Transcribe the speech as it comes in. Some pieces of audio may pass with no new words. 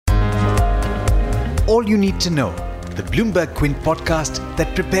All You Need to Know, the Bloomberg Quint podcast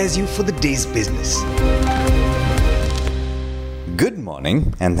that prepares you for the day's business. Good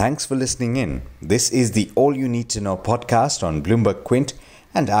morning and thanks for listening in. This is the All You Need to Know podcast on Bloomberg Quint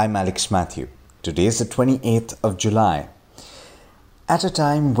and I'm Alex Matthew. Today is the 28th of July. At a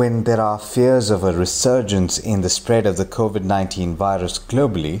time when there are fears of a resurgence in the spread of the COVID-19 virus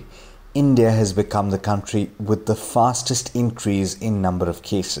globally, India has become the country with the fastest increase in number of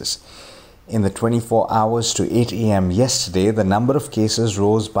cases. In the 24 hours to 8 a.m. yesterday, the number of cases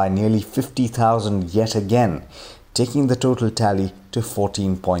rose by nearly 50,000 yet again, taking the total tally to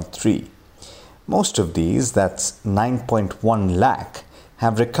 14.3. Most of these, that's 9.1 lakh,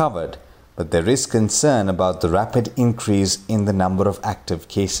 have recovered, but there is concern about the rapid increase in the number of active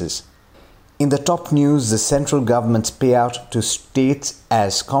cases. In the top news, the central government's payout to states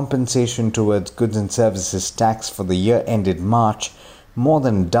as compensation towards goods and services tax for the year ended March more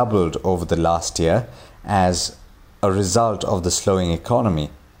than doubled over the last year as a result of the slowing economy.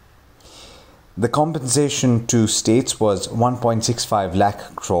 The compensation to states was 1.65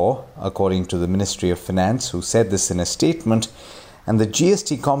 lakh crore, according to the Ministry of Finance, who said this in a statement, and the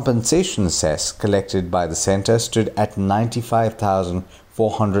GST compensation cess collected by the centre stood at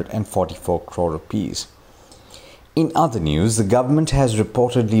 95,444 crore rupees. In other news, the government has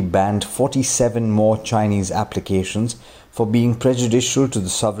reportedly banned 47 more Chinese applications for being prejudicial to the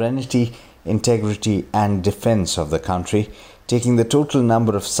sovereignty, integrity and defence of the country, taking the total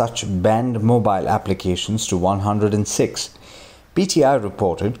number of such banned mobile applications to 106. PTI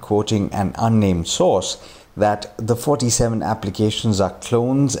reported, quoting an unnamed source, that the 47 applications are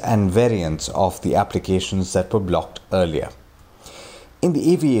clones and variants of the applications that were blocked earlier. In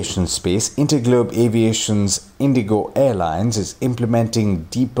the aviation space, Interglobe Aviation's Indigo Airlines is implementing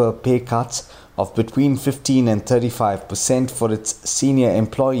deeper pay cuts of between 15 and 35% for its senior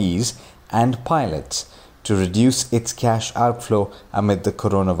employees and pilots to reduce its cash outflow amid the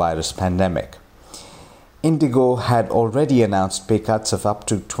coronavirus pandemic. Indigo had already announced pay cuts of up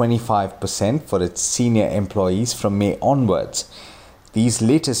to 25% for its senior employees from May onwards. These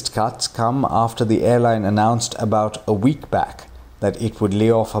latest cuts come after the airline announced about a week back that it would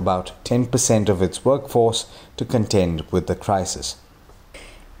lay off about 10% of its workforce to contend with the crisis.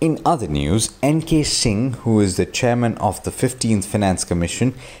 In other news, N.K. Singh, who is the chairman of the 15th Finance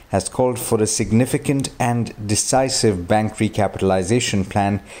Commission, has called for a significant and decisive bank recapitalization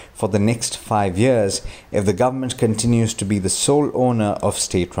plan for the next 5 years if the government continues to be the sole owner of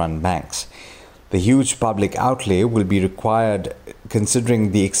state-run banks. The huge public outlay will be required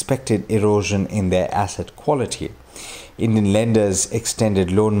considering the expected erosion in their asset quality. Indian lenders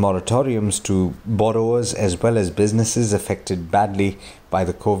extended loan moratoriums to borrowers as well as businesses affected badly by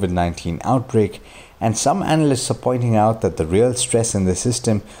the COVID-19 outbreak, and some analysts are pointing out that the real stress in the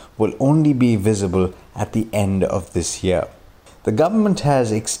system will only be visible at the end of this year. The government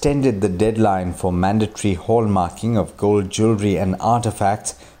has extended the deadline for mandatory hallmarking of gold jewellery and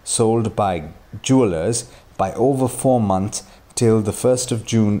artefacts sold by jewellers by over 4 months till the 1st of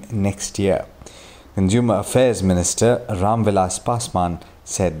June next year. Consumer Affairs Minister Ram Vilas Paswan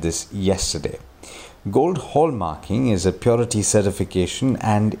said this yesterday. Gold hallmarking is a purity certification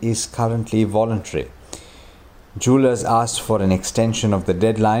and is currently voluntary. Jewelers asked for an extension of the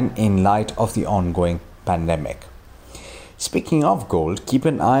deadline in light of the ongoing pandemic. Speaking of gold, keep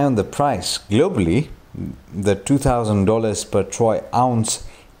an eye on the price. Globally, the $2,000 per troy ounce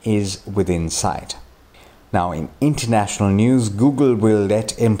is within sight. Now, in international news, Google will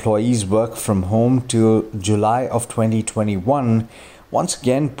let employees work from home till July of 2021, once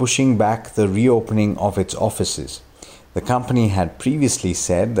again pushing back the reopening of its offices. The company had previously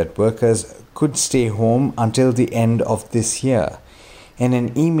said that workers could stay home until the end of this year. In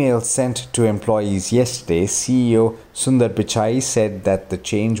an email sent to employees yesterday, CEO Sundar Pichai said that the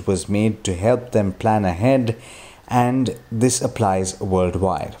change was made to help them plan ahead, and this applies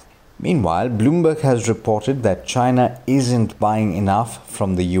worldwide. Meanwhile, Bloomberg has reported that China isn't buying enough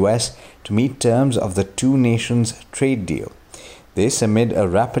from the US to meet terms of the two nations' trade deal. This amid a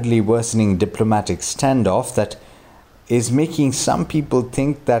rapidly worsening diplomatic standoff that is making some people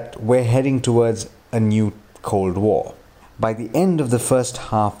think that we're heading towards a new Cold War. By the end of the first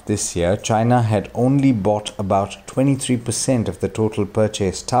half this year, China had only bought about 23% of the total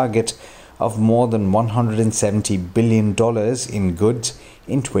purchase target of more than $170 billion in goods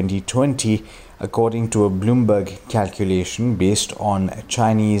in 2020, according to a Bloomberg calculation based on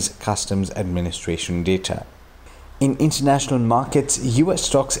Chinese Customs Administration data. In international markets, US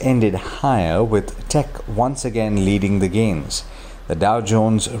stocks ended higher, with tech once again leading the gains. The Dow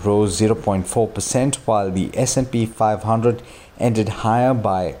Jones rose 0.4%, while the S&P 500 ended higher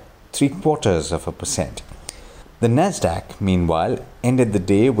by 0.75%. The Nasdaq, meanwhile, ended the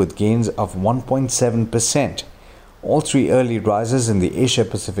day with gains of 1.7%. All three early risers in the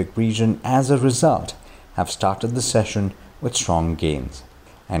Asia-Pacific region, as a result, have started the session with strong gains.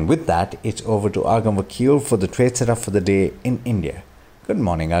 And with that, it's over to Agam Vakil for the trade setup for the day in India. Good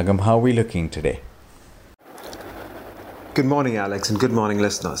morning, Agam. How are we looking today? Good morning, Alex, and good morning,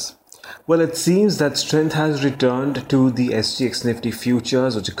 listeners. Well, it seems that strength has returned to the SGX Nifty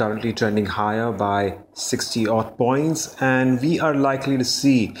futures, which are currently trending higher by 60 odd points, and we are likely to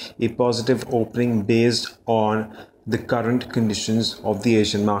see a positive opening based on the current conditions of the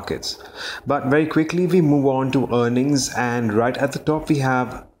Asian markets. But very quickly, we move on to earnings, and right at the top, we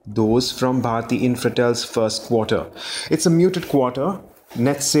have those from Bharti Infratel's first quarter. It's a muted quarter.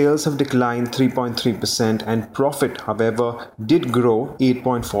 Net sales have declined 3.3% and profit, however, did grow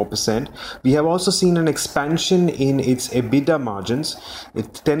 8.4%. We have also seen an expansion in its EBITDA margins,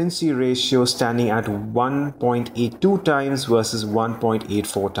 its tenancy ratio standing at 1.82 times versus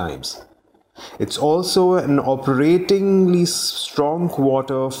 1.84 times. It's also an operatingly strong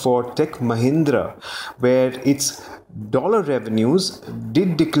quarter for Tech Mahindra, where its dollar revenues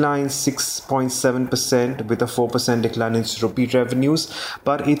did decline 6.7% with a 4% decline in its rupee revenues,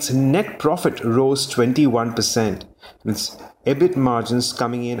 but its net profit rose 21%. Its EBIT margins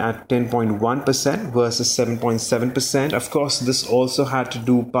coming in at 10.1% versus 7.7%. Of course, this also had to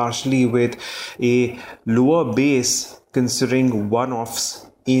do partially with a lower base considering one-offs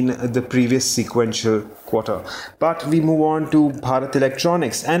in the previous sequential quarter. But we move on to Bharat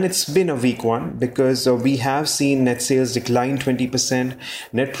Electronics, and it's been a weak one because we have seen net sales decline 20%.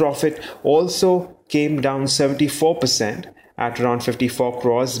 Net profit also came down 74% at around 54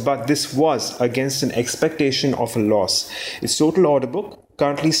 crores, but this was against an expectation of a loss. Its total order book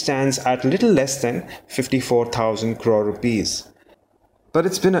currently stands at little less than 54,000 crore rupees. But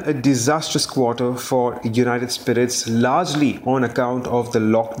it's been a disastrous quarter for United Spirits, largely on account of the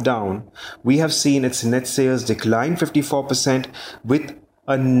lockdown. We have seen its net sales decline 54% with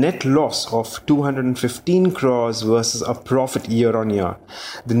a net loss of 215 crores versus a profit year on year.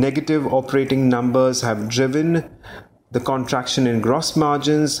 The negative operating numbers have driven the contraction in gross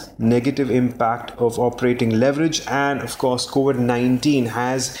margins, negative impact of operating leverage, and of course COVID-19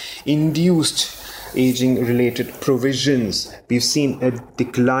 has induced aging related provisions. We've seen a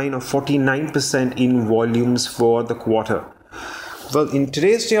decline of 49% in volumes for the quarter. Well, in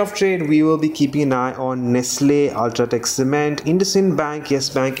today's day of trade, we will be keeping an eye on Nestle, Ultratech Cement, IndusInd Bank, Yes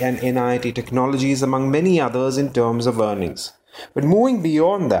Bank, and NIIT Technologies, among many others in terms of earnings. But moving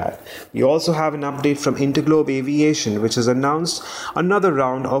beyond that, we also have an update from Interglobe Aviation, which has announced another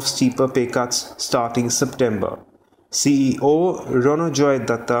round of steeper pay cuts starting September. CEO Ronojoy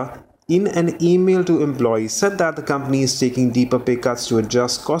Datta, in an email to employees, said that the company is taking deeper pay cuts to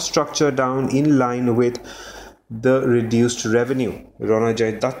adjust cost structure down in line with the reduced revenue.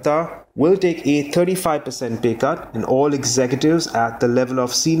 Ronojoy Datta will take a 35% pay cut, and all executives at the level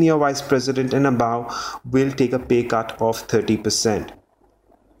of senior vice president and above will take a pay cut of 30%.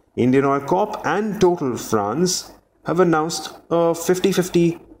 Indian Oil Corp and Total France have announced a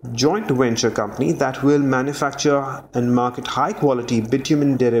 50-50 joint venture company that will manufacture and market high-quality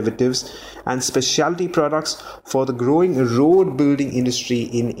bitumen derivatives and specialty products for the growing road building industry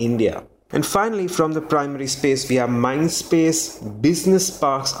in India. And finally, from the primary space, we have Mindspace Business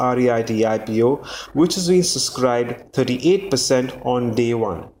Parks REIT IPO, which has been subscribed 38% on day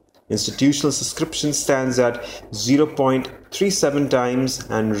one. Institutional subscription stands at 0.37 times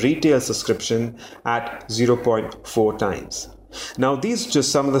and retail subscription at 0.4 times. Now, these are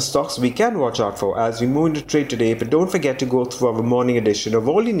just some of the stocks we can watch out for as we move into trade today, but don't forget to go through our morning edition of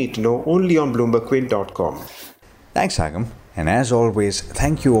All You Need to Know only on BloombergQuint.com. Thanks, Agam. And as always,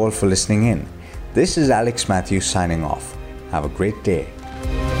 thank you all for listening in. This is Alex Matthews signing off. Have a great day.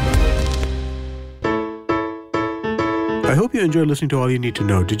 I hope you enjoyed listening to All You Need to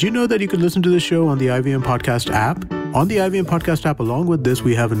Know. Did you know that you can listen to the show on the IVM Podcast app? On the IVM Podcast app, along with this,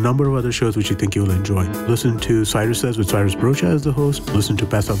 we have a number of other shows which you think you'll enjoy. Listen to Cyrus Says with Cyrus Brocha as the host. Listen to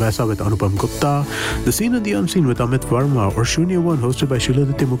Paisa Vaisa with Anupam Gupta. The Scene and the Unseen with Amit Verma, or Shunya One hosted by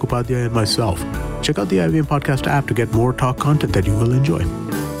Shiladitya Mukhopadhyay and myself. Check out the IVM Podcast app to get more talk content that you will enjoy.